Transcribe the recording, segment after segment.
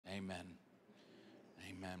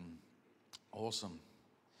Amen. Awesome.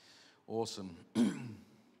 Awesome. The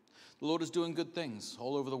Lord is doing good things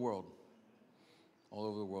all over the world. All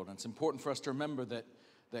over the world. And it's important for us to remember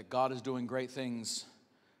that God is doing great things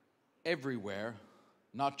everywhere,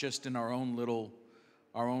 not just in our own little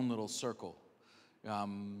circle.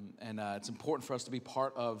 It's important for us to be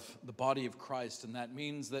part of the body of Christ, and that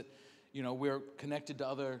means that, we're connected to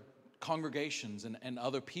other congregations and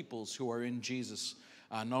other peoples who are in Jesus,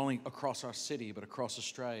 not only across our city, but across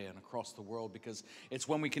Australia and across the world, because it's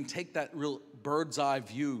when we can take that real bird's eye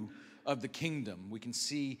view of the kingdom, we can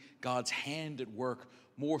see God's hand at work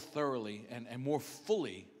more thoroughly and more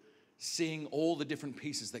fully, seeing all the different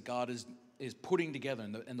pieces that God is putting together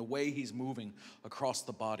and the way he's moving across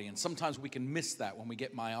the body. And sometimes we can miss that when we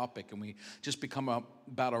get myopic and we just become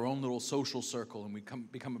about our own little social circle, and we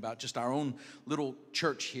become about just our own little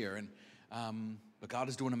church here. But God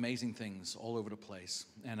is doing amazing things all over the place.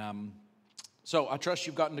 So I trust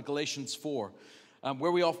you've gotten to Galatians 4.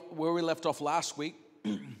 Where we left off last week,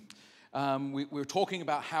 we were talking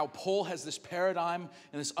about how Paul has this paradigm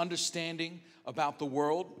and this understanding about the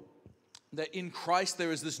world, that in Christ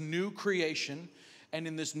there is this new creation, and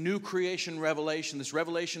in this new creation revelation, this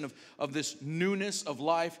revelation of this newness of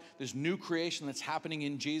life, this new creation that's happening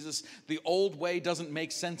in Jesus, the old way doesn't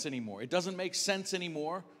make sense anymore. It doesn't make sense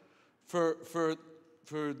anymore for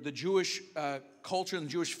the Jewish culture and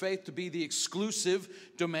the Jewish faith to be the exclusive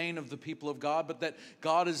domain of the people of God, but that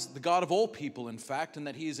God is the God of all people, in fact, and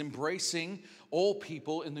that he is embracing all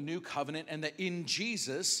people in the new covenant, and that in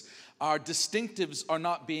Jesus our distinctives are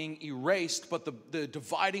not being erased, but the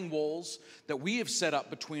dividing walls that we have set up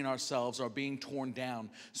between ourselves are being torn down,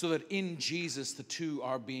 so that in Jesus the two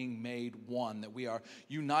are being made one, that we are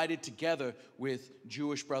united together with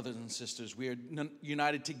Jewish brothers and sisters. We are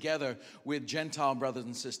united together with Gentile brothers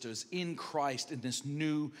and sisters in Christ in this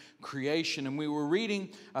new creation. And we were reading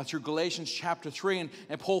through Galatians chapter 3,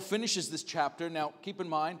 and Paul finishes this chapter. Now, keep in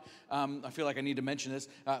mind, I feel like I need to mention this.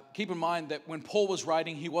 Keep in mind that when Paul was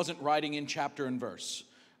writing, he wasn't writing in chapter and verse.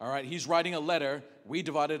 All right, he's writing a letter. We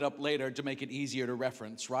divided it up later to make it easier to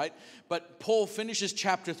reference, right? But Paul finishes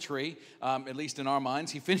chapter 3, at least in our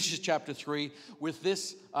minds. He finishes chapter 3 with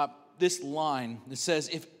this line that says,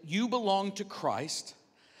 "If you belong to Christ,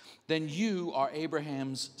 then you are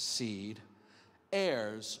Abraham's seed,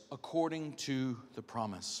 heirs according to the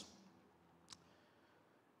promise."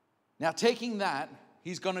 Now, taking that,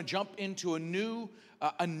 he's going to jump into a new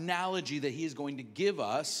analogy that he is going to give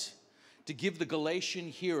us, to give the Galatian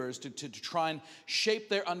hearers, to try and shape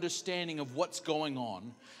their understanding of what's going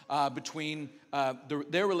on between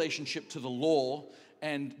their relationship to the law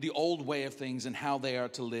and the old way of things, and how they are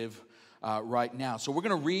to live right now. So we're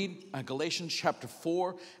going to read Galatians chapter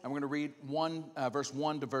 4, and we're going to read verse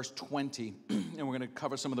 1 to verse 20, and we're going to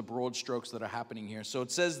cover some of the broad strokes that are happening here. So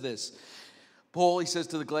it says this. Paul, he says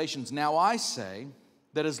to the Galatians, "Now I say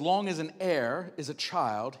that as long as an heir is a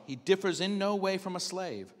child, he differs in no way from a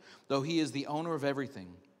slave, though he is the owner of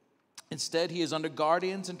everything. Instead, he is under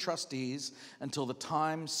guardians and trustees until the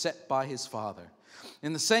time set by his father.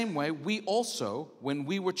 In the same way, we also, when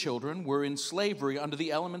we were children, were in slavery under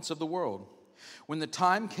the elements of the world. When the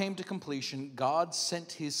time came to completion, God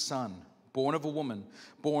sent his Son, born of a woman,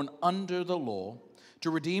 born under the law, to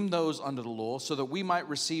redeem those under the law, so that we might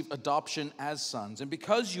receive adoption as sons. And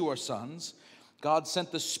because you are sons, God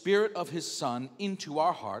sent the Spirit of his Son into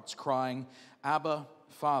our hearts, crying, 'Abba,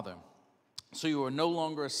 Father.' So you are no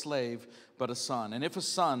longer a slave, but a son. And if a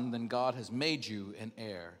son, then God has made you an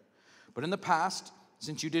heir. But in the past,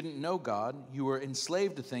 since you didn't know God, you were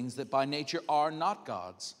enslaved to things that by nature are not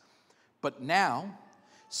God's. But now,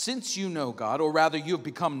 since you know God, or rather you have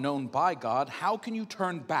become known by God, how can you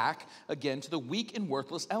turn back again to the weak and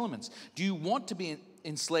worthless elements? Do you want to be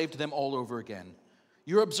enslaved to them all over again?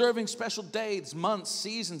 You're observing special days, months,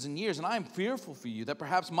 seasons, and years, and I am fearful for you that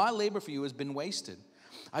perhaps my labor for you has been wasted.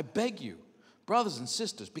 I beg you, brothers and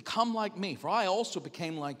sisters, become like me, for I also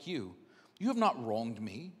became like you. You have not wronged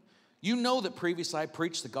me. You know that previously I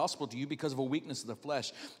preached the gospel to you because of a weakness of the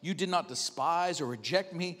flesh. You did not despise or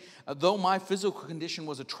reject me, though my physical condition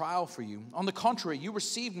was a trial for you. On the contrary, you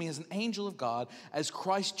received me as an angel of God, as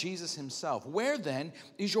Christ Jesus himself. Where then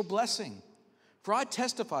is your blessing? For I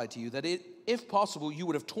testify to you that if possible, you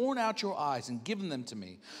would have torn out your eyes and given them to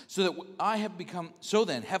me, so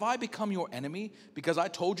then have I become your enemy because I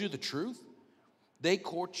told you the truth? They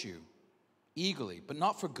court you eagerly, but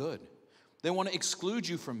not for good. They want to exclude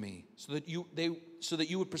you from me so that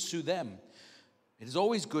you would pursue them. It is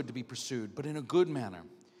always good to be pursued, but in a good manner.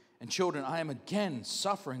 And children, I am again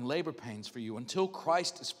suffering labor pains for you until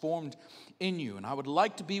Christ is formed in you. And I would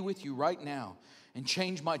like to be with you right now and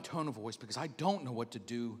change my tone of voice because I don't know what to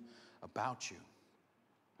do about you.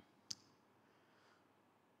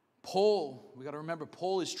 Paul, we got to remember,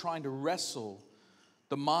 Paul is trying to wrestle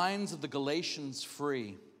the minds of the Galatians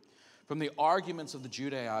free from the arguments of the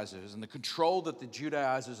Judaizers and the control that the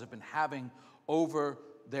Judaizers have been having over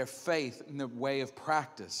their faith in the way of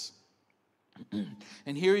practice.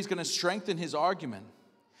 And here he's going to strengthen his argument.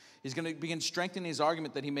 He's going to begin strengthening his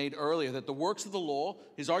argument that he made earlier, that the works of the law,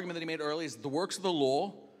 his argument that he made earlier is that the works of the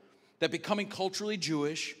law, that becoming culturally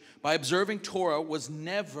Jewish by observing Torah was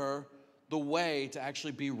never the way to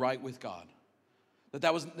actually be right with God.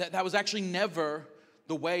 That was actually never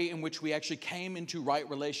the way in which we actually came into right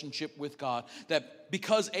relationship with God. That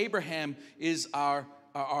because Abraham is our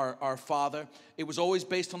father, it was always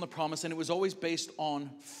based on the promise, and it was always based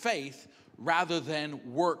on faith rather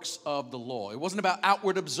than works of the law. It wasn't about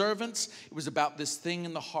outward observance. It was about this thing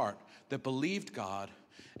in the heart that believed God,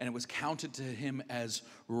 and it was counted to him as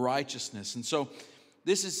righteousness. And so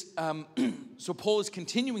this is so Paul is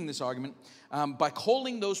continuing this argument by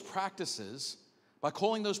calling those practices,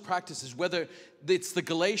 whether it's the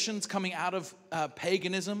Galatians coming out of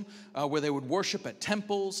paganism, where they would worship at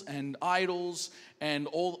temples and idols and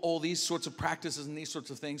all these sorts of practices and these sorts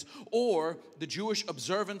of things, or the Jewish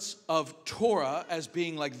observance of Torah as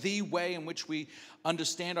being like the way in which we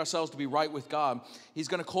understand ourselves to be right with God. He's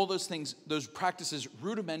going to call those things, those practices,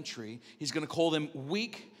 rudimentary. He's going to call them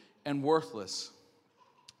weak and worthless.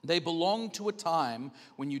 They belong to a time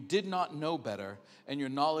when you did not know better and your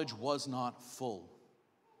knowledge was not full.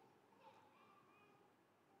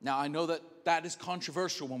 Now, I know that is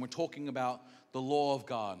controversial when we're talking about the law of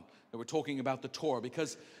God, that we're talking about the Torah,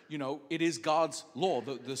 because, it is God's law.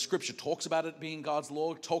 The Scripture talks about it being God's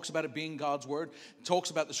law, talks about it being God's word, talks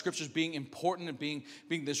about the Scriptures being important and being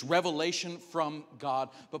this revelation from God.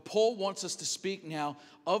 But Paul wants us to speak now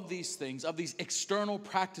of these things, of these external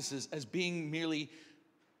practices as being merely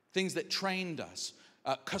things that trained us,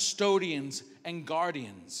 custodians and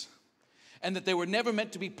guardians, and that they were never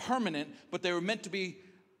meant to be permanent, but they were meant to be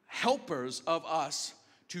helpers of us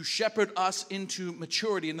to shepherd us into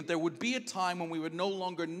maturity, and that there would be a time when we would no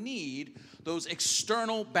longer need those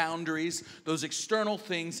external boundaries, those external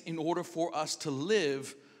things in order for us to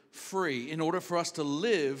live free, in order for us to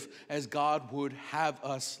live as God would have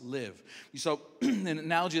us live. So an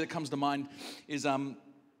analogy that comes to mind is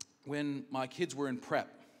when my kids were in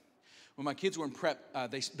prep. When my kids were in prep,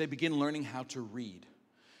 they begin learning how to read.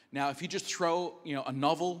 Now, if you just throw a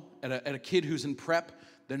novel at a kid who's in prep,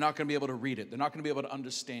 they're not going to be able to read it. They're not going to be able to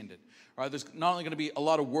understand it. All right, there's not only going to be a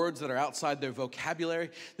lot of words that are outside their vocabulary,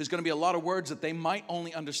 there's going to be a lot of words that they might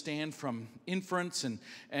only understand from inference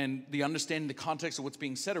and the understanding the context of what's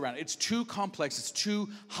being said around it. It's too complex. It's too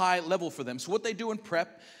high level for them. So what they do in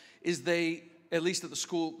prep is at least at the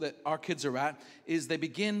school that our kids are at, is they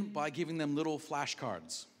begin by giving them little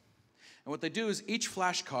flashcards. And what they do is each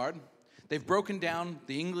flashcard, they've broken down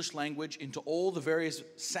the English language into all the various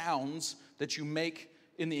sounds that you make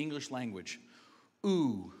in the English language.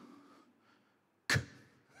 Ooh, k,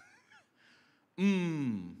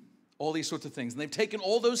 all these sorts of things. And they've taken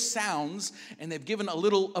all those sounds and they've given a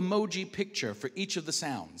little emoji picture for each of the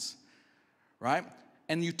sounds, right?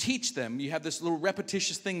 And you teach them, you have this little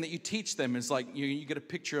repetitious thing that you teach them. It's like you get a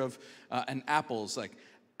picture of an apple. It's like,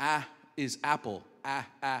 ah is apple, ah,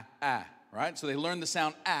 ah, ah, right? So they learn the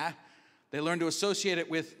sound ah. They learn to associate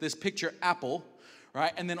it with this picture apple,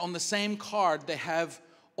 right? And then on the same card, they have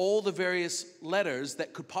all the various letters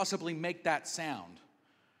that could possibly make that sound,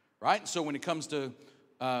 right? So when it comes to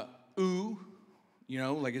ooh,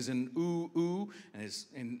 like as in ooh, ooh,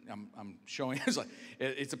 and I'm showing,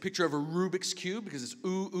 it's a picture of a Rubik's Cube because it's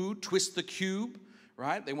ooh, ooh, twist the cube,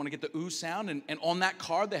 right? They want to get the ooh sound, and on that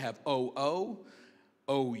card they have O-O,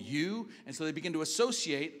 O-U, and so they begin to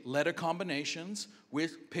associate letter combinations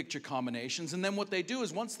with picture combinations. And then what they do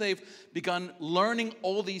is once they've begun learning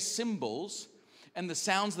all these symbols and the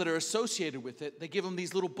sounds that are associated with it, they give them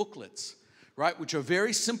these little booklets, right, which are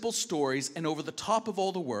very simple stories, and over the top of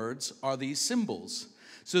all the words are these symbols,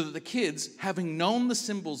 so that the kids, having known the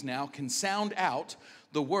symbols now, can sound out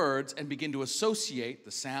the words and begin to associate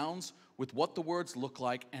the sounds with what the words look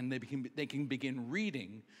like, and they can begin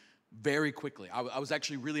reading very quickly. I was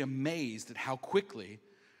actually really amazed at how quickly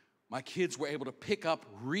my kids were able to pick up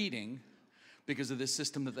reading because of this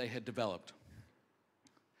system that they had developed.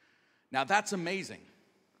 Now that's amazing,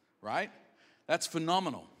 right? That's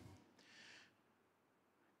phenomenal.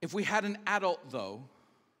 If we had an adult, though,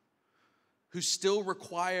 who still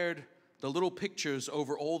required the little pictures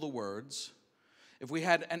over all the words, if we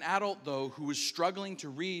had an adult, though, who was struggling to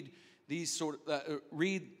read these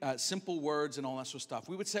simple words and all that sort of stuff,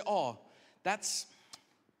 we would say, oh, that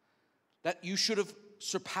you should have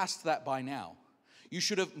surpassed that by now. You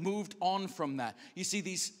should have moved on from that. You see,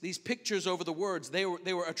 these pictures over the words, they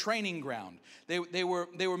were a training ground. They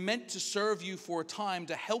were meant to serve you for a time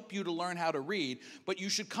to help you to learn how to read, but you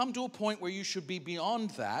should come to a point where you should be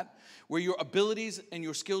beyond that, where your abilities and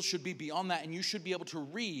your skills should be beyond that, and you should be able to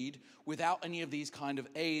read without any of these kind of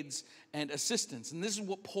aids and assistance. And this is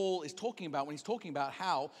what Paul is talking about when he's talking about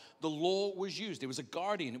how the law was used. It was a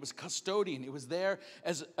guardian, it was a custodian, it was there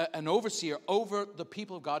as an overseer over the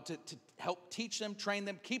people of God to help teach them, train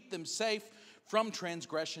them, keep them safe from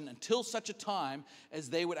transgression until such a time as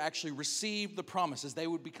they would actually receive the promise, as they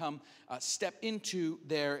would step into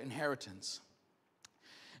their inheritance.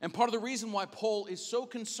 And part of the reason why Paul is so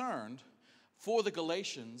concerned for the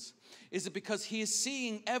Galatians is that because he is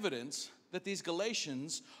seeing evidence that these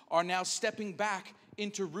Galatians are now stepping back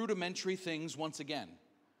into rudimentary things once again.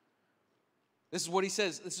 This is what he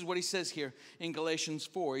says. This is what he says here in Galatians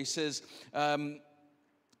 4. He says,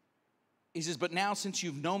 but now since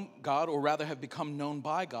you've known God, or rather have become known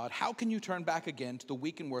by God, how can you turn back again to the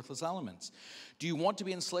weak and worthless elements? Do you want to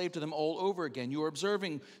be enslaved to them all over again? You are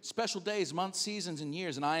observing special days, months, seasons, and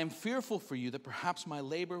years, and I am fearful for you that perhaps my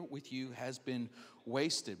labor with you has been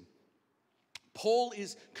wasted. Paul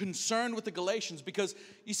is concerned with the Galatians because,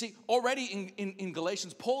 you see, already in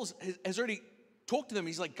Galatians, Paul has already talked to them.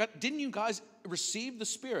 He's like, didn't you guys receive the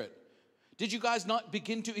Spirit? Did you guys not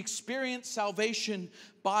begin to experience salvation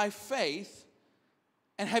by faith?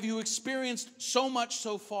 And have you experienced so much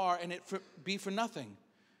so far and it be for nothing?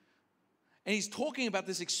 And he's talking about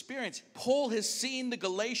this experience. Paul has seen the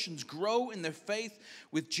Galatians grow in their faith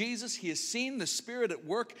with Jesus. He has seen the Spirit at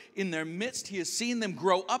work in their midst. He has seen them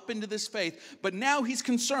grow up into this faith. But now he's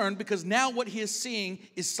concerned because now what he is seeing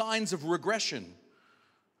is signs of regression.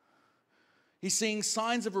 He's seeing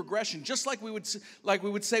signs of regression, just like we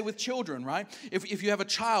would say with children, right? If you have a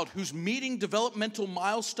child who's meeting developmental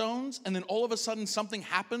milestones, and then all of a sudden something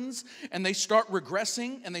happens, and they start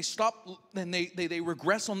regressing, and they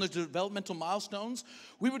regress on the developmental milestones,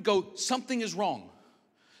 we would go, something is wrong.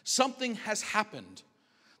 Something has happened.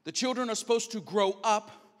 The children are supposed to grow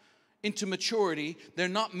up into maturity. They're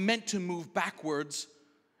not meant to move backwards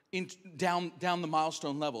down the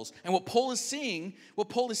milestone levels. And what Paul is seeing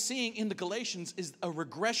in the Galatians is a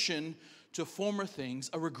regression to former things,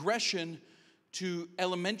 a regression to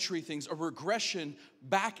elementary things, a regression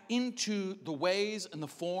back into the ways and the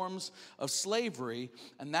forms of slavery,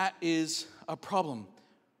 and that is a problem.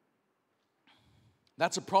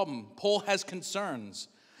 That's a problem. Paul has concerns,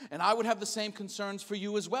 and I would have the same concerns for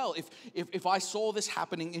you as well if I saw this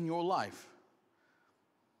happening in your life.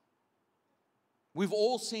 We've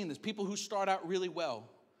all seen this. People who start out really well.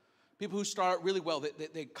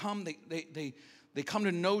 They come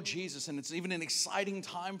to know Jesus, and it's even an exciting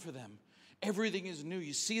time for them. Everything is new.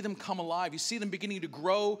 You see them come alive. You see them beginning to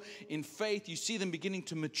grow in faith. You see them beginning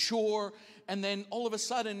to mature. And then all of a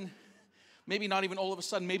sudden, maybe not even all of a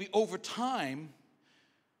sudden, maybe over time,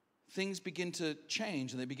 things begin to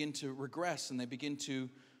change, and they begin to regress, and they begin to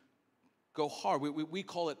go hard. We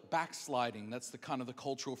call it backsliding. That's the kind of the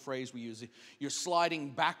cultural phrase we use. You're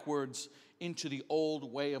sliding backwards into the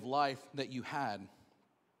old way of life that you had,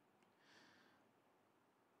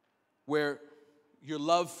 where your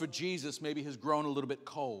love for Jesus maybe has grown a little bit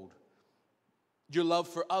cold. Your love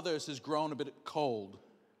for others has grown a bit cold.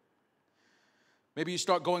 Maybe you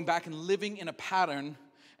start going back and living in a pattern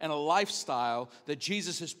and a lifestyle that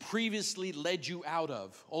Jesus has previously led you out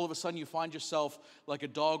of. All of a sudden you find yourself like a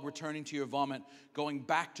dog returning to your vomit, going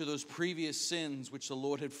back to those previous sins which the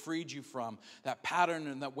Lord had freed you from. That pattern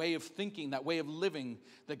and that way of thinking, that way of living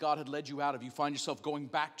that God had led you out of. You find yourself going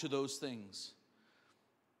back to those things.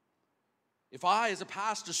 If I, as a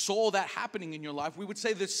pastor, saw that happening in your life, we would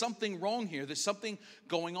say there's something wrong here. There's something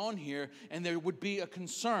going on here, and there would be a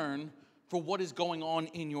concern for what is going on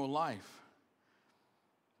in your life.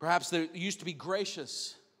 Perhaps there used to be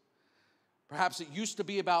gracious. Perhaps it used to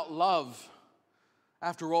be about love.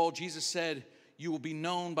 After all, Jesus said, you will be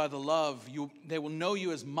known by the love. They will know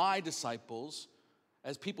you as my disciples,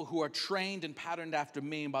 as people who are trained and patterned after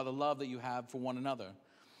me, and by the love that you have for one another.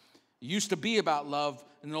 It used to be about love,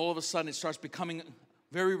 and then all of a sudden it starts becoming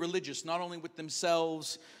very religious, not only with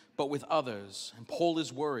themselves, but with others. And Paul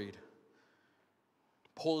is worried.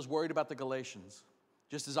 Paul is worried about the Galatians,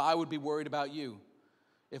 just as I would be worried about you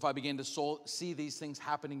if I begin to see these things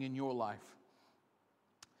happening in your life.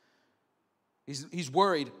 He's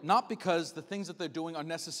worried, not because the things that they're doing are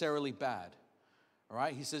necessarily bad. All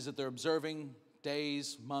right? He says that they're observing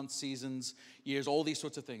days, months, seasons, years, all these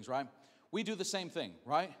sorts of things, right? We do the same thing,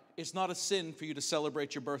 right? It's not a sin for you to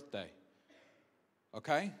celebrate your birthday.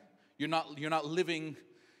 Okay? You're not living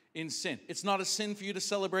in sin. It's not a sin for you to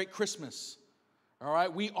celebrate Christmas. All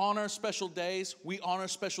right? We honor special days. We honor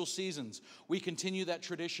special seasons. We continue that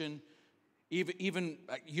tradition. Even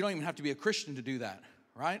you don't even have to be a Christian to do that,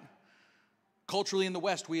 right? Culturally in the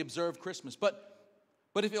West, we observe Christmas. But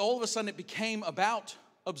if all of a sudden it became about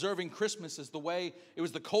observing Christmas as the way, it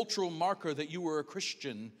was the cultural marker that you were a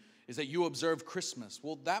Christian, is that you observed Christmas.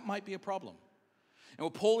 Well, that might be a problem. And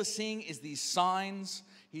what Paul is seeing is these signs.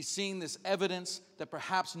 He's seeing this evidence that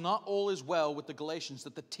perhaps not all is well with the Galatians,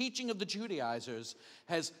 that the teaching of the Judaizers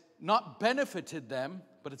has not benefited them,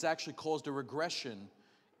 but it's actually caused a regression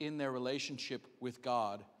in their relationship with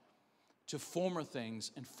God to former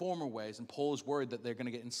things and former ways. And Paul is worried that they're going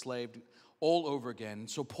to get enslaved all over again.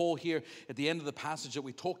 So Paul here, at the end of the passage that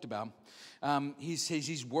we talked about, he says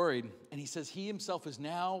he's worried, and he says he himself is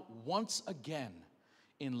now once again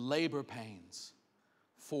in labor pains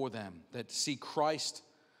for them, that see Christ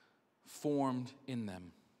formed in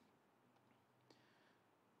them.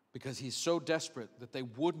 Because he's so desperate that they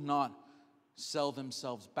would not sell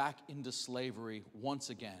themselves back into slavery once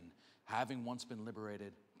again, having once been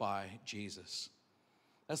liberated by Jesus.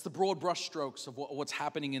 That's the broad brushstrokes of what's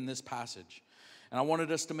happening in this passage. And I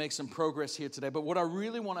wanted us to make some progress here today. But what I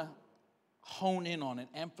really want to hone in on and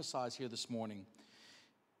emphasize here this morning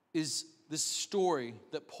is this story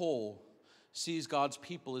that Paul sees God's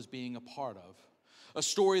people as being a part of. A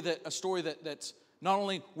story that not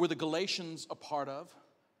only were the Galatians a part of,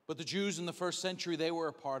 but the Jews in the first century, they were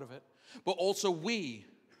a part of it. But also we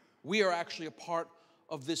are actually a part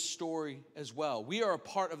of this story as well. We are a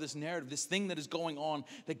part of this narrative, this thing that is going on,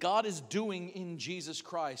 that God is doing in Jesus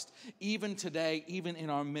Christ, even today, even in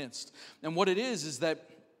our midst. And what it is that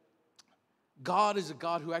God is a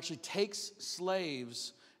God who actually takes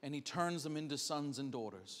slaves and he turns them into sons and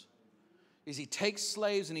daughters. He takes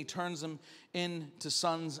slaves and he turns them into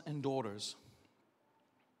sons and daughters.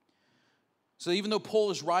 So even though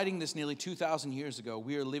Paul is writing this nearly 2,000 years ago,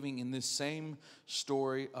 we are living in this same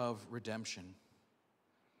story of redemption.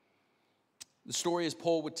 The story as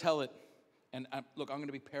Paul would tell it, and look, I'm going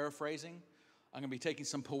to be paraphrasing. I'm going to be taking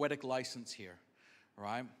some poetic license here,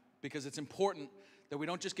 right? Because it's important that we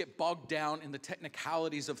don't just get bogged down in the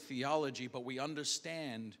technicalities of theology, but we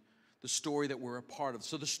understand the story that we're a part of.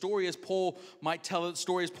 So the story as Paul might tell it, the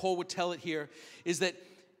story as Paul would tell it here, is that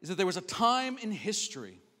there was a time in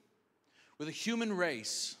history where the human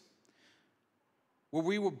race, where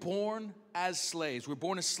we were born as slaves. We were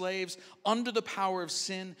born as slaves under the power of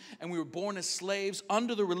sin, and we were born as slaves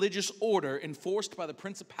under the religious order enforced by the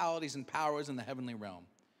principalities and powers in the heavenly realm.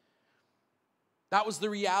 That was the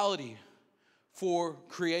reality for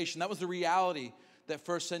creation. That was the reality that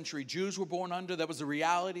first century Jews were born under. That was the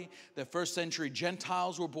reality that first century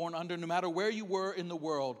Gentiles were born under. No matter where you were in the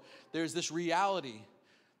world, there's this reality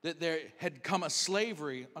that there had come a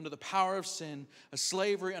slavery under the power of sin, a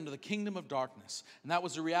slavery under the kingdom of darkness. And that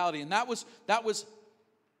was the reality. And that was,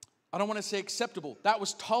 I don't want to say acceptable, that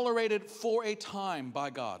was tolerated for a time by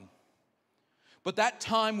God. But that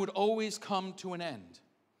time would always come to an end.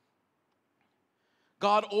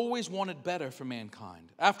 God always wanted better for mankind.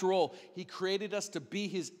 After all, he created us to be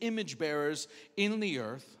his image bearers in the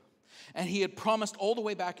earth. And he had promised all the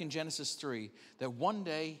way back in Genesis 3 that one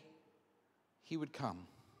day he would come.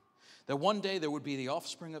 That one day there would be the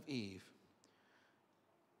offspring of Eve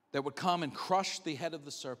that would come and crush the head of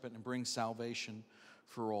the serpent and bring salvation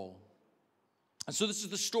for all. And so this is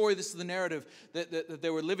the story, this is the narrative that they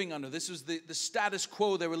were living under. This was the status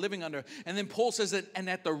quo they were living under. And then Paul says that, and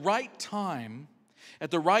at the right time,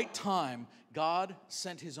 God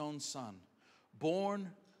sent his own son, born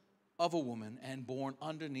of a woman and born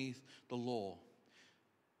underneath the law.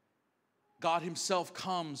 God himself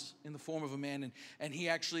comes in the form of a man, and he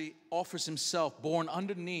actually offers himself, born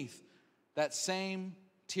underneath that same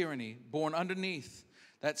tyranny, born underneath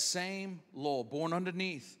that same law, born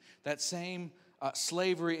underneath that same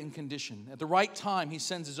slavery and condition. At the right time, he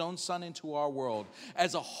sends his own son into our world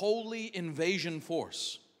as a holy invasion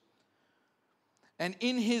force. And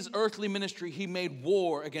in his earthly ministry, he made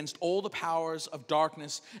war against all the powers of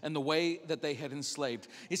darkness and the way that they had enslaved.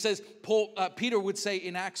 He says, Peter would say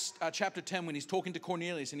in Acts chapter 10, when he's talking to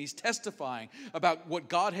Cornelius and he's testifying about what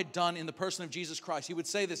God had done in the person of Jesus Christ, he would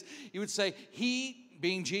say this. He would say, he,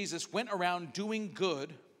 being Jesus, went around doing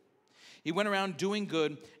good. He went around doing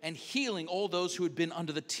good and healing all those who had been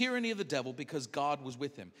under the tyranny of the devil because God was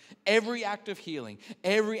with him. Every act of healing,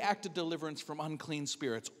 every act of deliverance from unclean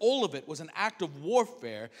spirits, all of it was an act of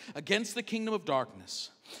warfare against the kingdom of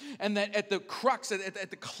darkness. And that at the crux,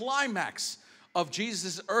 at the climax of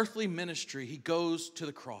Jesus' earthly ministry, he goes to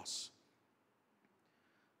the cross.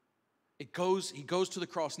 He goes to the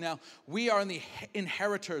cross. Now, we are the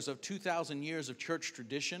inheritors of 2,000 years of church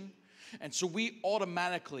tradition. And so we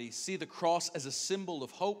automatically see the cross as a symbol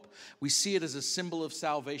of hope. We see it as a symbol of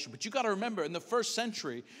salvation. But you got to remember, in the first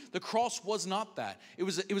century, the cross was not that. It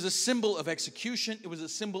was a symbol of execution. It was a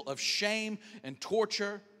symbol of shame and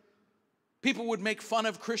torture. People would make fun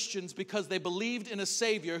of Christians because they believed in a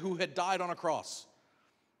Savior who had died on a cross.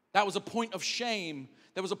 That was a point of shame.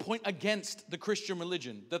 That was a point against the Christian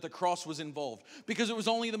religion, that the cross was involved. Because it was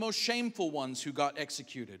only the most shameful ones who got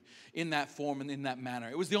executed in that form and in that manner.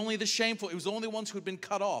 It was the only ones who had been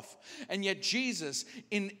cut off. And yet Jesus,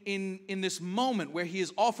 in this moment where he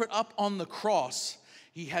is offered up on the cross,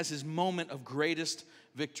 he has his moment of greatest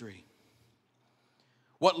victory.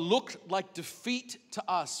 What looked like defeat to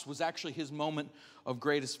us was actually his moment of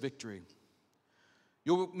greatest victory.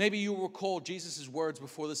 Maybe you'll recall Jesus' words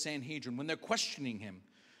before the Sanhedrin when they're questioning him.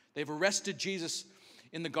 They've arrested Jesus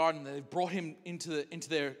in the garden. They've brought him into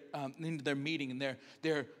their meeting, and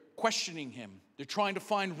they're questioning him. They're trying to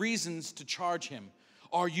find reasons to charge him.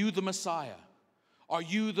 Are you the Messiah? Are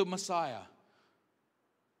you the Messiah?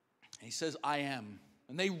 And he says, I am.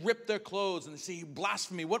 And they rip their clothes and they say,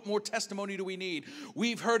 blasphemy, what more testimony do we need?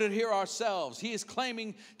 We've heard it here ourselves. He is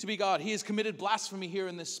claiming to be God. He has committed blasphemy here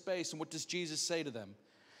in this space. And what does Jesus say to them?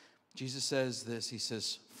 Jesus says this, he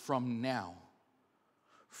says, from now,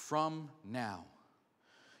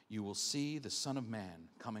 you will see the Son of Man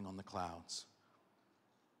coming on the clouds.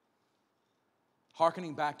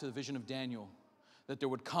 Hearkening back to the vision of Daniel, that there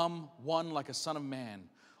would come one like a Son of Man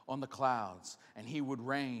on the clouds, and he would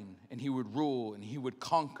reign, and he would rule, and he would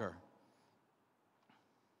conquer.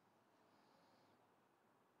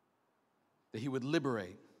 That he would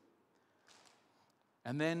liberate.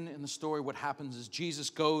 And then in the story, what happens is Jesus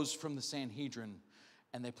goes from the Sanhedrin,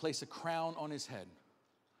 and they place a crown on his head,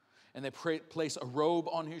 and they place a robe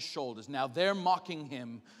on his shoulders. Now they're mocking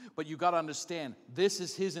him, but you got to understand, this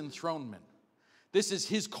is his enthronement. This is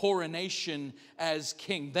his coronation as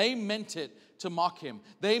king. They meant it to mock him.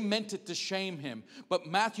 They meant it to shame him. But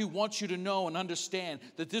Matthew wants you to know and understand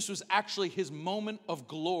that this was actually his moment of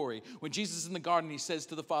glory. When Jesus is in the garden, he says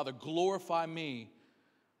to the Father, glorify me.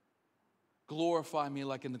 Glorify me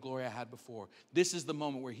like in the glory I had before. This is the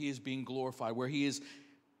moment where he is being glorified, where he is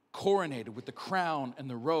coronated with the crown and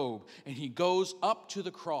the robe. And he goes up to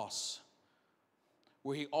the cross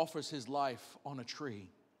where he offers his life on a tree.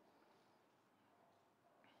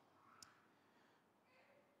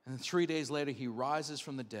 And 3 days later, he rises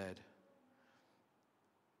from the dead.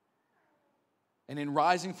 And in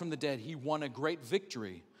rising from the dead, he won a great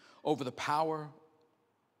victory over the power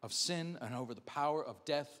of sin and over the power of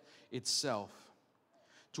death itself.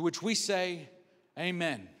 To which we say,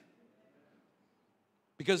 amen.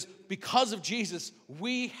 Because of Jesus,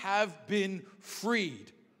 we have been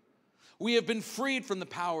freed. We have been freed from the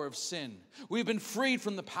power of sin. We've been freed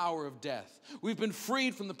from the power of death. We've been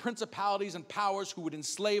freed from the principalities and powers who would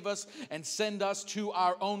enslave us and send us to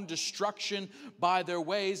our own destruction by their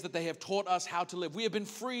ways that they have taught us how to live. We have been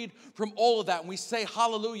freed from all of that, and we say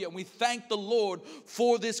hallelujah, and we thank the Lord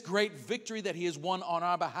for this great victory that he has won on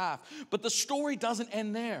our behalf. But the story doesn't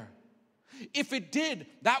end there. If it did,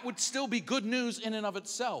 that would still be good news in and of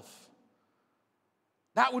itself.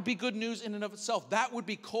 That would be good news in and of itself. That would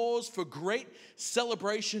be cause for great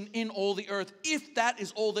celebration in all the earth if that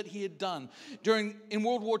is all that he had done. In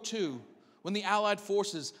World War II, when the Allied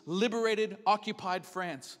forces liberated occupied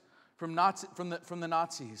France from the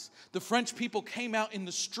Nazis, the French people came out in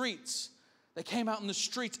the streets. They came out in the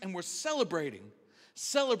streets and were celebrating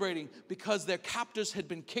because their captors had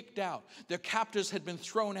been kicked out. Their captors had been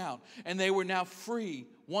thrown out, and they were now free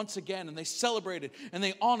once again, and they celebrated and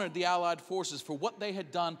they honored the Allied forces for what they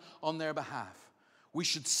had done on their behalf. We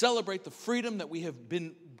should celebrate the freedom that we have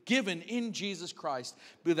been given in Jesus Christ,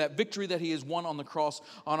 with that victory that he has won on the cross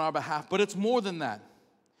on our behalf. But it's more than that.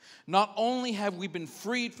 Not only have we been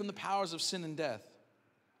freed from the powers of sin and death,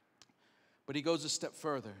 but he goes a step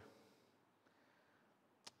further.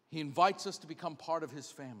 He invites us to become part of his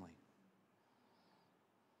family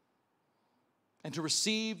and to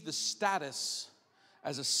receive the status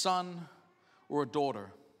as a son or a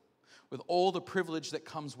daughter with all the privilege that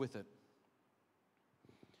comes with it.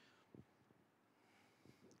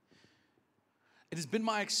 It has been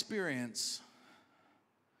my experience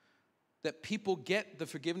that people get the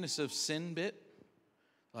forgiveness of sin bit,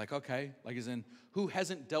 like, okay, like as in, who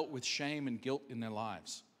hasn't dealt with shame and guilt in their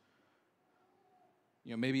lives?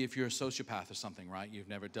 You know, maybe if you're a sociopath or something, right? You've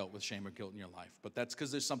never dealt with shame or guilt in your life. But that's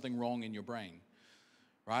because there's something wrong in your brain,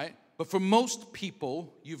 right? But for most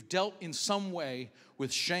people, you've dealt in some way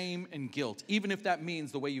with shame and guilt, even if that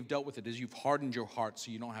means the way you've dealt with it is you've hardened your heart so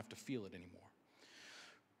you don't have to feel it anymore.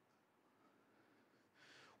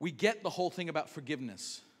 We get the whole thing about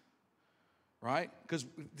forgiveness, right? Because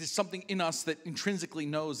there's something in us that intrinsically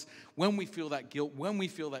knows when we feel that guilt, when we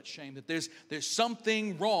feel that shame, that there's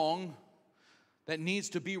something wrong that needs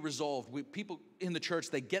to be resolved. People in the church,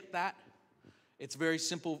 they get that. It's very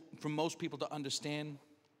simple for most people to understand.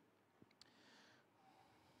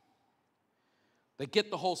 They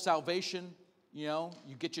get the whole salvation, you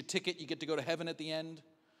get your ticket, you get to go to heaven at the end,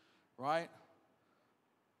 right?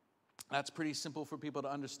 That's pretty simple for people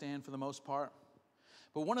to understand for the most part.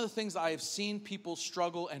 But one of the things I have seen people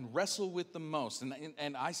struggle and wrestle with the most,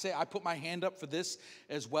 and I put my hand up for this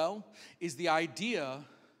as well, is the idea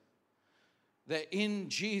that in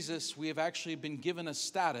Jesus we have actually been given a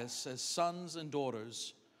status as sons and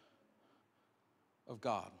daughters of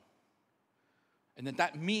God. And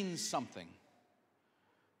that means something.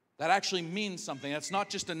 That actually means something. That's not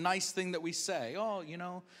just a nice thing that we say. Oh,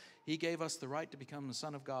 He gave us the right to become the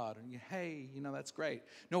Son of God. And hey, that's great.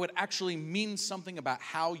 No, it actually means something about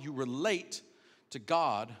how you relate to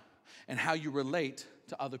God and how you relate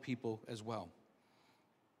to other people as well.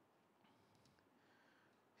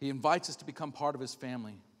 He invites us to become part of His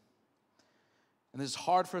family. And this is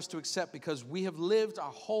hard for us to accept because we have lived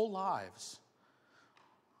our whole lives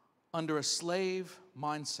under a slave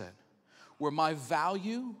mindset where my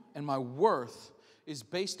value and my worth is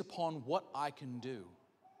based upon what I can do.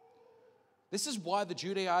 This is why the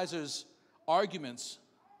Judaizers' arguments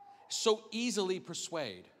so easily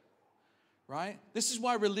persuade, right? This is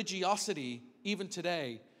why religiosity, even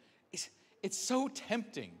today, it's so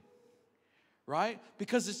tempting, right?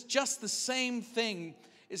 Because it's just the same thing.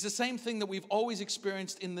 It's the same thing that we've always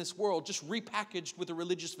experienced in this world, just repackaged with a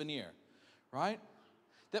religious veneer, right?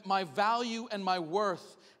 That my value and my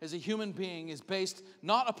worth as a human being is based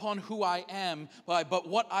not upon who I am, but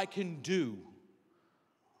what I can do.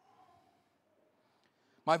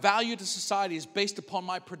 My value to society is based upon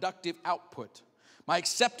my productive output. My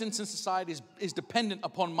acceptance in society is dependent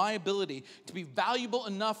upon my ability to be valuable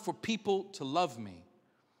enough for people to love me.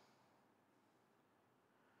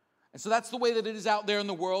 And so that's the way that it is out there in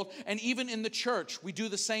the world. And even in the church, we do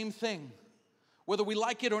the same thing. Whether we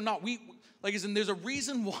like it or not, there's a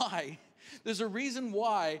reason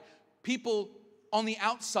why people on the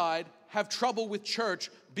outside have trouble with church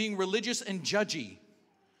being religious and judgy.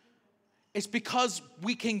 It's because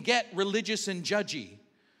we can get religious and judgy.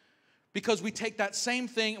 Because we take that same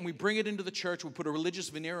thing and we bring it into the church, we put a religious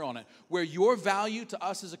veneer on it, where your value to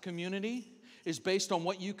us as a community is based on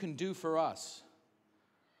what you can do for us.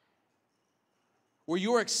 Where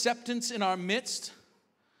your acceptance in our midst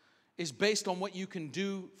is based on what you can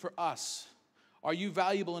do for us. Are you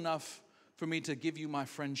valuable enough for me to give you my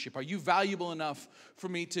friendship? Are you valuable enough for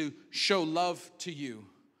me to show love to you?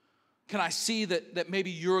 Can I see that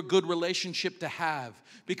maybe you're a good relationship to have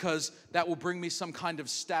because that will bring me some kind of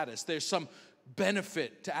status? There's some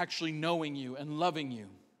benefit to actually knowing you and loving you.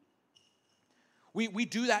 We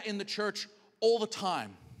do that in the church all the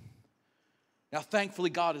time. Now, thankfully,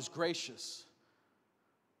 God is gracious.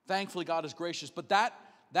 Thankfully, God is gracious. But that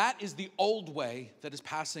is the old way that is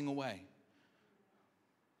passing away.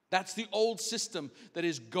 That's the old system that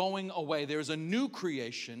is going away. There is a new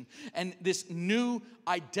creation, and this new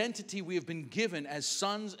identity we have been given as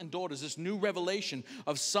sons and daughters, this new revelation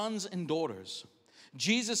of sons and daughters.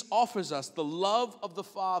 Jesus offers us the love of the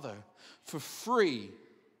Father for free,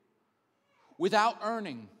 without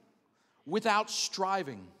earning, without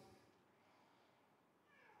striving.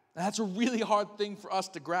 And that's a really hard thing for us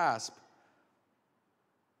to grasp.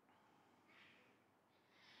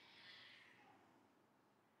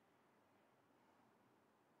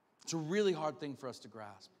 It's a really hard thing for us to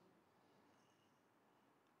grasp.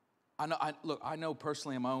 I know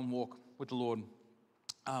personally in my own walk with the Lord,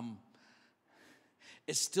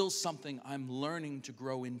 it's still something I'm learning to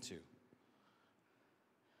grow into.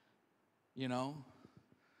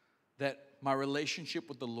 That my relationship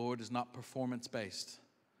with the Lord is not performance-based.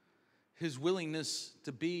 His willingness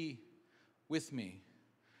to be with me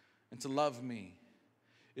and to love me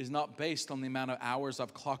is not based on the amount of hours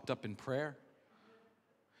I've clocked up in prayer.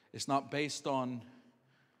 It's not based on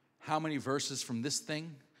how many verses from this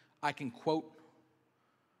thing I can quote.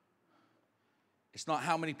 It's not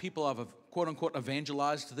how many people I've, quote-unquote,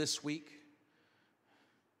 evangelized this week.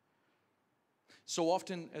 So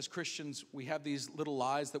often as Christians, we have these little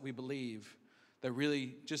lies that we believe that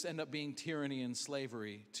really just end up being tyranny and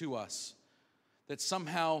slavery to us. That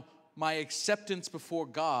somehow my acceptance before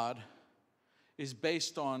God is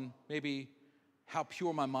based on maybe how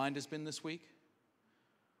pure my mind has been this week,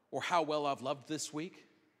 or how well I've loved this week.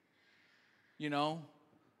 You know,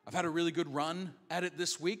 I've had a really good run at it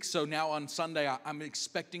this week, so now on Sunday I'm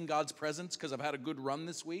expecting God's presence because I've had a good run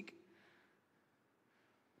this week.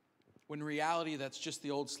 When in reality, that's just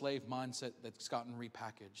the old slave mindset that's gotten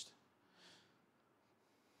repackaged.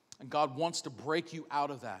 And God wants to break you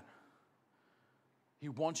out of that. He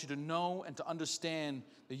wants you to know and to understand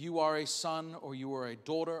that you are a son or you are a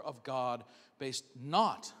daughter of God based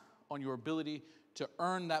not on your ability to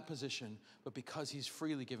earn that position, but because He's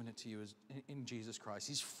freely given it to you in Jesus Christ.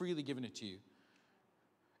 He's freely given it to you.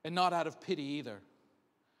 And not out of pity either.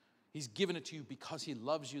 He's given it to you because He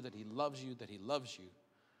loves you, that He loves you, that He loves you.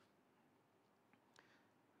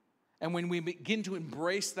 And when we begin to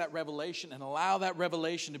embrace that revelation and allow that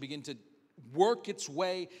revelation to begin to work its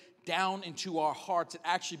way down into our hearts, it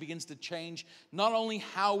actually begins to change not only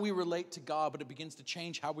how we relate to God, but it begins to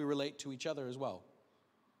change how we relate to each other as well.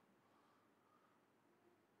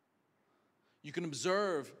 You can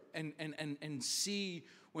observe and see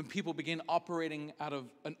when people begin operating out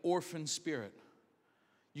of an orphan spirit.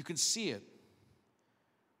 You can see it.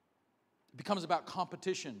 It becomes about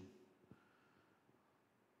competition.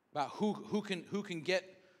 About who can get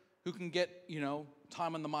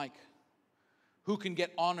time on the mic. Who can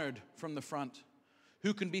get honored from the front?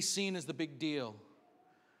 Who can be seen as the big deal?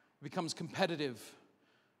 It becomes competitive.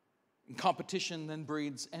 And competition then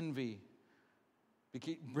breeds envy.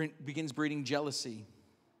 Begins breeding jealousy.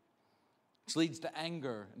 Which leads to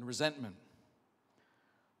anger and resentment.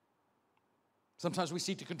 Sometimes we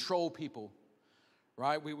seek to control people.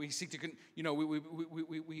 Right? We seek to,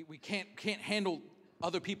 we can't handle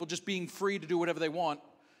other people just being free to do whatever they want,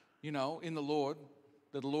 in the Lord.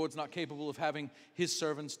 That the Lord's not capable of having His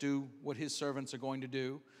servants do what His servants are going to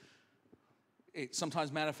do. It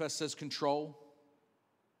sometimes manifests as control.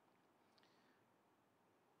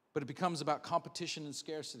 But it becomes about competition and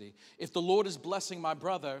scarcity. If the Lord is blessing my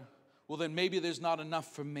brother, well then maybe there's not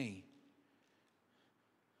enough for me.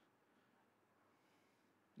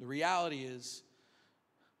 The reality is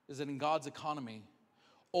that in God's economy,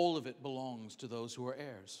 all of it belongs to those who are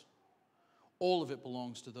heirs. All of it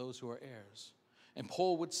belongs to those who are heirs. And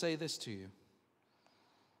Paul would say this to you.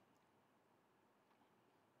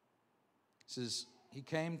 He says, He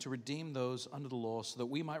came to redeem those under the law so that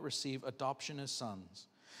we might receive adoption as sons.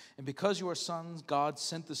 And because you are sons, God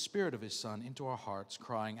sent the Spirit of His Son into our hearts,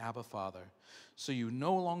 crying, Abba, Father. So you're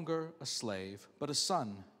no longer a slave, but a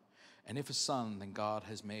son. And if a son, then God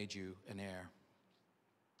has made you an heir.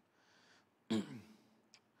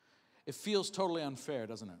 It feels totally unfair,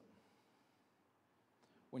 doesn't it?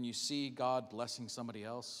 When you see God blessing somebody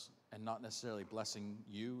else and not necessarily blessing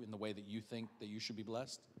you in the way that you think that you should be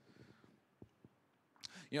blessed.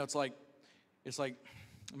 It's like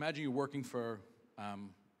imagine you're working for a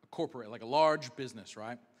corporate, like a large business,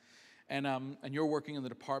 right? And you're working in the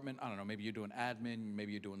department, I don't know, maybe you're doing admin,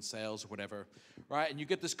 maybe you're doing sales or whatever, right? And you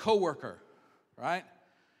get this coworker, right?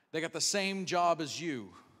 They got the same job as you.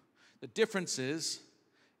 The difference is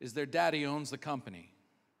their daddy owns the company.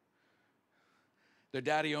 Their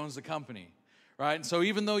daddy owns the company, right? And so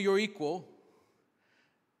even though you're equal,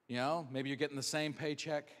 maybe you're getting the same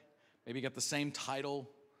paycheck, maybe you get the same title,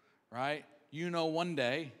 right? One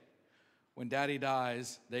day when daddy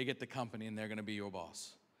dies, they get the company and they're going to be your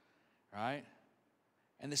boss, right?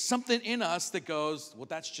 And there's something in us that goes, well,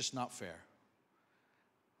 that's just not fair.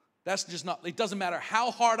 That's just not, it doesn't matter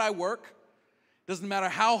how hard I work, doesn't matter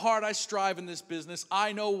how hard I strive in this business,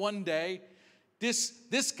 I know one day this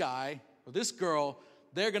guy or this girl,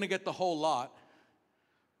 they're going to get the whole lot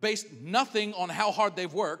based nothing on how hard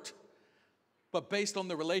they've worked, but based on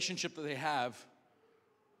the relationship that they have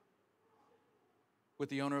with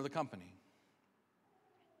the owner of the company.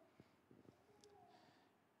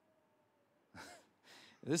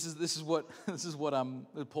 This is what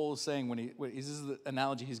Paul is saying this is the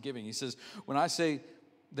analogy he's giving. He says, when I say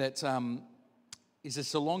that, he says,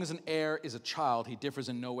 so long as an heir is a child, he differs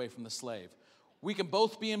in no way from the slave. We can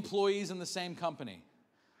both be employees in the same company.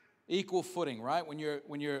 Equal footing, right? When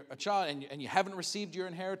you're a child and you haven't received your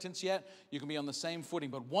inheritance yet, you can be on the same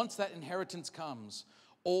footing. But once that inheritance comes,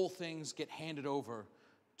 all things get handed over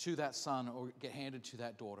to that son or get handed to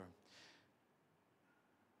that daughter.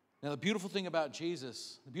 Now, the beautiful thing about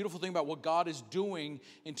Jesus, the beautiful thing about what God is doing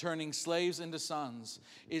in turning slaves into sons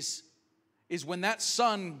is when that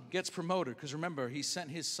son gets promoted, because remember, He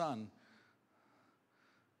sent His son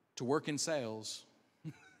to work in sales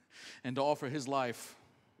and to offer His life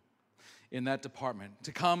in that department,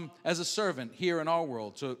 to come as a servant here in our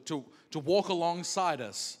world, to walk alongside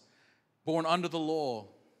us, born under the law,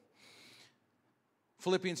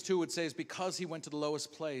 Philippians 2 would say, is because he went to the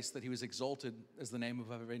lowest place that he was exalted as the name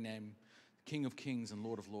of every name, King of kings and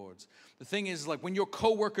Lord of lords. The thing is, like, when your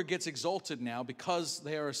coworker gets exalted now because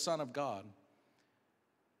they are a son of God,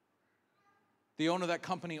 the owner of that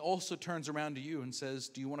company also turns around to you and says,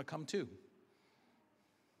 do you want to come too?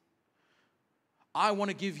 I want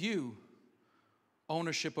to give you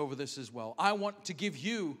ownership over this as well. I want to give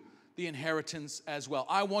you the inheritance as well.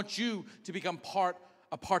 I want you to become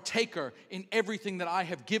a partaker in everything that I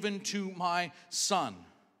have given to my son.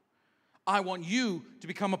 I want you to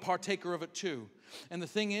become a partaker of it too. And the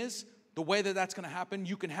thing is, the way that that's going to happen,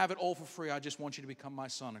 you can have it all for free. I just want you to become my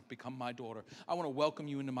son or become my daughter. I want to welcome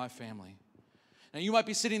you into my family. Now, you might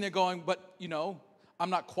be sitting there going, but, I'm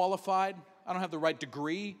not qualified. I don't have the right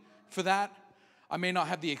degree for that. I may not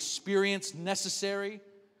have the experience necessary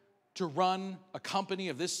to run a company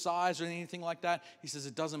of this size or anything like that. He says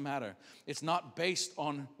it doesn't matter. It's not based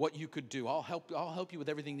on what you could do. I'll help you with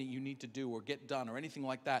everything that you need to do or get done or anything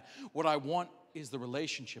like that. What I want is the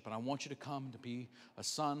relationship, and I want you to come to be a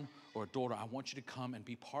son or a daughter. I want you to come and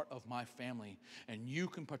be part of my family, and you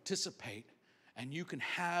can participate and you can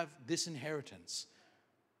have this inheritance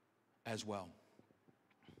as well.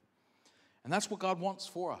 And that's what God wants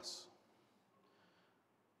for us.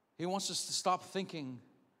 He wants us to stop thinking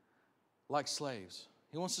like slaves.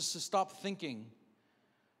 He wants us to stop thinking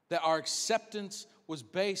that our acceptance was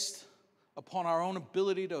based upon our own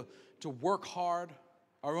ability to work hard,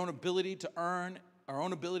 our own ability to earn, our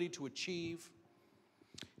own ability to achieve.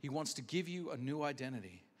 He wants to give you a new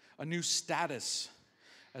identity, a new status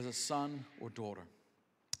as a son or daughter.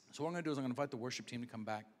 So what I'm going to do is I'm going to invite the worship team to come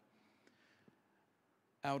back.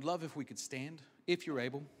 I would love if we could stand, if you're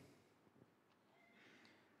able.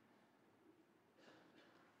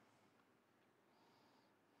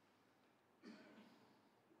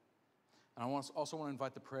 And I also want to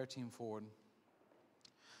invite the prayer team forward.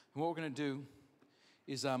 And what we're going to do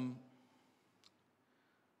is I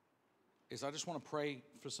just want to pray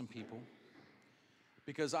for some people.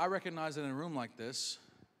 Because I recognize that in a room like this,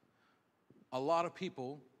 a lot of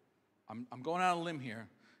people, I'm going out on a limb here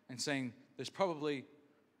and saying there's probably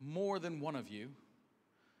more than one of you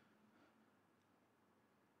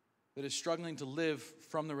that is struggling to live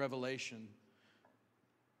from the revelation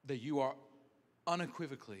that you are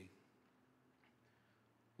unequivocally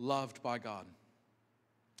loved by God,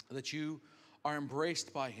 that you are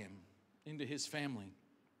embraced by Him into His family.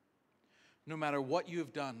 No matter what you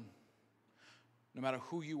have done, no matter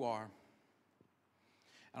who you are.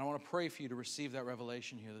 And I want to pray for you to receive that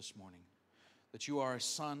revelation here this morning, that you are a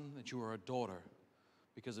son, that you are a daughter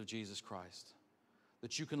because of Jesus Christ,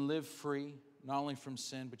 that you can live free, not only from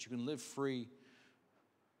sin, but you can live free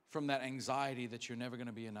from that anxiety that you're never going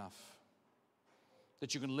to be enough,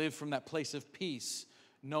 that you can live from that place of peace,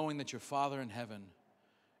 knowing that your Father in heaven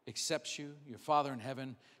accepts you, your Father in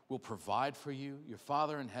heaven will provide for you, your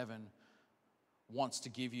Father in heaven wants to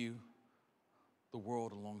give you the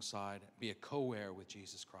world alongside, be a co-heir with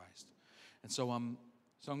Jesus Christ. And so I'm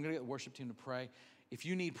going to get the worship team to pray. If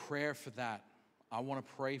you need prayer for that, I want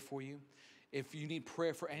to pray for you. If you need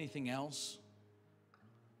prayer for anything else,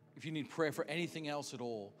 if you need prayer for anything else at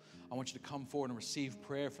all, I want you to come forward and receive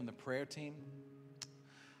prayer from the prayer team.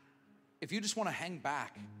 If you just want to hang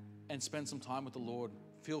back and spend some time with the Lord,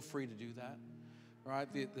 feel free to do that. All right,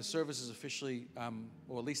 the service is officially,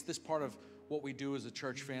 or at least this part of what we do as a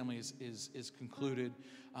church family is concluded.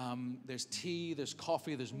 There's tea, there's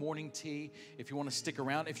coffee, there's morning tea. If you want to stick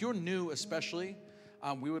around, if you're new especially,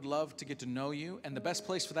 we would love to get to know you. And the best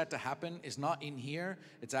place for that to happen is not in here.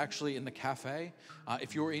 It's actually in the cafe.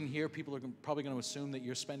 If you're in here, people are probably going to assume that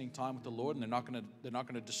you're spending time with the Lord, and they're not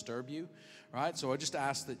going to disturb you, right? So I just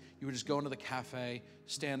ask that you would just go into the cafe,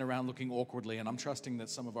 stand around looking awkwardly, and I'm trusting that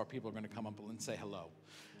some of our people are going to come up and say hello.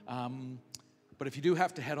 But if you do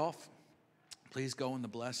have to head off, please go in the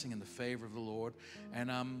blessing and the favor of the Lord, and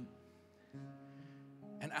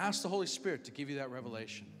ask the Holy Spirit to give you that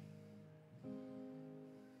revelation.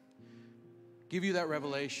 Give you that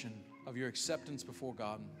revelation of your acceptance before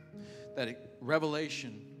God, that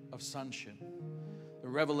revelation of sonship, the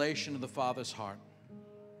revelation of the Father's heart.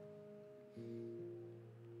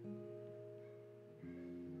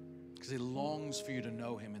 Because He longs for you to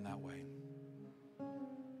know Him in that way.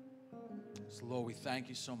 So Lord, we thank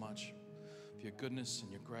you so much for your goodness and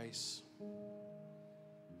your grace.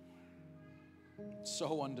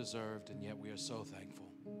 So undeserved, and yet we are so thankful.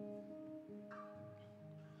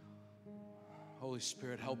 Holy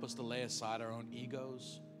Spirit, help us to lay aside our own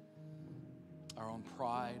egos, our own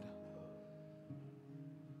pride.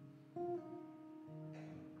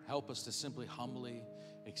 Help us to simply humbly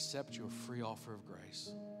accept your free offer of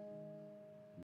grace.